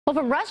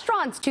Well, from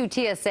restaurants to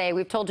TSA,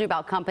 we've told you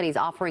about companies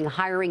offering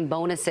hiring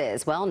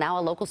bonuses. Well, now a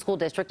local school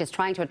district is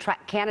trying to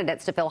attract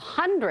candidates to fill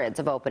hundreds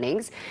of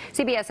openings.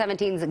 CBS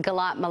 17's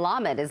Galat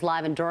Malamed is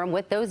live in Durham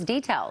with those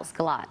details.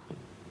 Galat.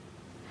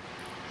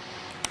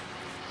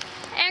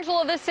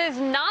 Angela, this is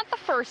not the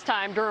first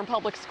time Durham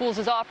Public Schools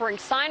is offering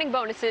signing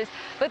bonuses,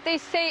 but they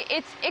say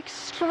it's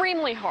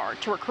extremely hard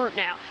to recruit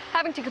now,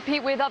 having to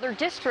compete with other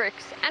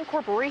districts and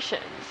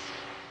corporations.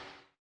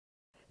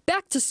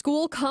 Back to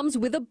school comes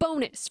with a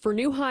bonus for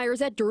new hires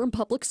at Durham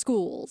Public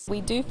Schools. We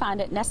do find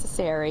it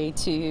necessary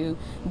to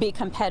be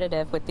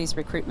competitive with these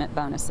recruitment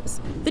bonuses.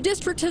 The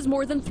district has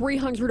more than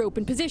 300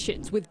 open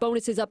positions with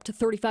bonuses up to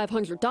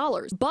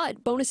 $3,500,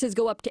 but bonuses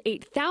go up to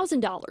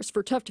 $8,000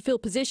 for tough-to-fill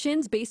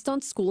positions based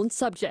on school and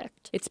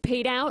subject. It's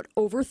paid out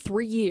over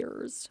 3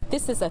 years.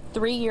 This is a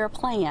 3-year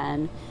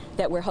plan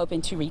that we're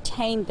hoping to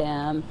retain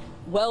them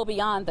well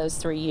beyond those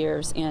 3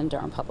 years in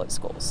Durham Public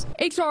Schools.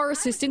 HR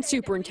Assistant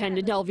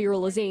Superintendent Elvira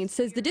Lazane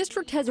says the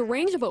district has a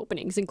range of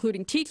openings,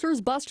 including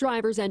teachers, bus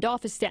drivers, and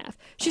office staff.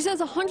 She says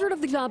 100 of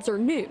the jobs are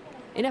new,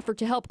 an effort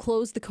to help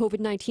close the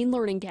COVID-19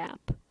 learning gap.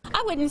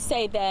 I wouldn't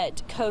say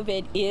that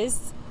COVID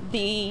is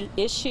the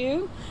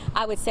issue.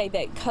 I would say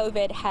that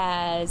COVID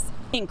has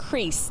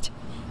increased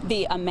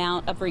the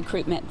amount of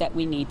recruitment that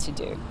we need to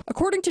do.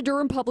 According to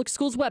Durham Public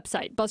Schools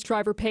website, bus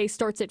driver pay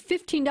starts at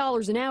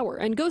 $15 an hour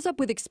and goes up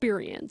with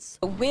experience.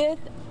 With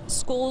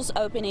schools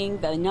opening,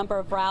 the number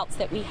of routes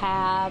that we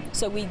have,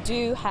 so we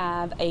do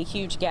have a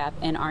huge gap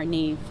in our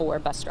need for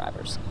bus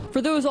drivers. For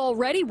those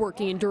already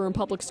working in Durham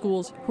Public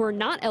Schools who are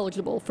not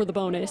eligible for the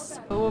bonus,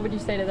 what would you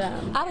say to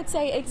them? I would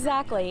say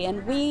exactly,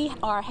 and we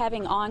are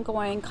having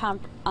ongoing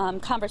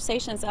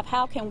conversations of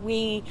how can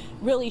we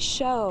really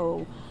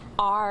show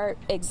our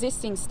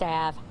existing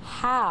staff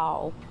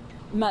how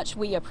much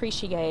we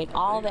appreciate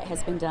all that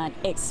has been done,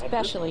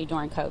 especially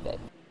during COVID.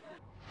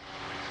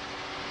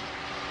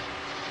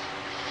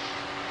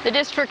 The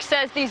district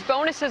says these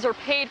bonuses are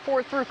paid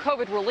for through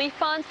COVID relief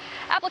funds.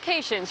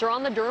 Applications are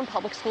on the Durham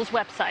Public Schools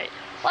website.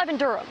 Live in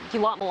Durham,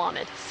 Galat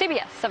Malamed,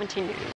 CBS 17 News.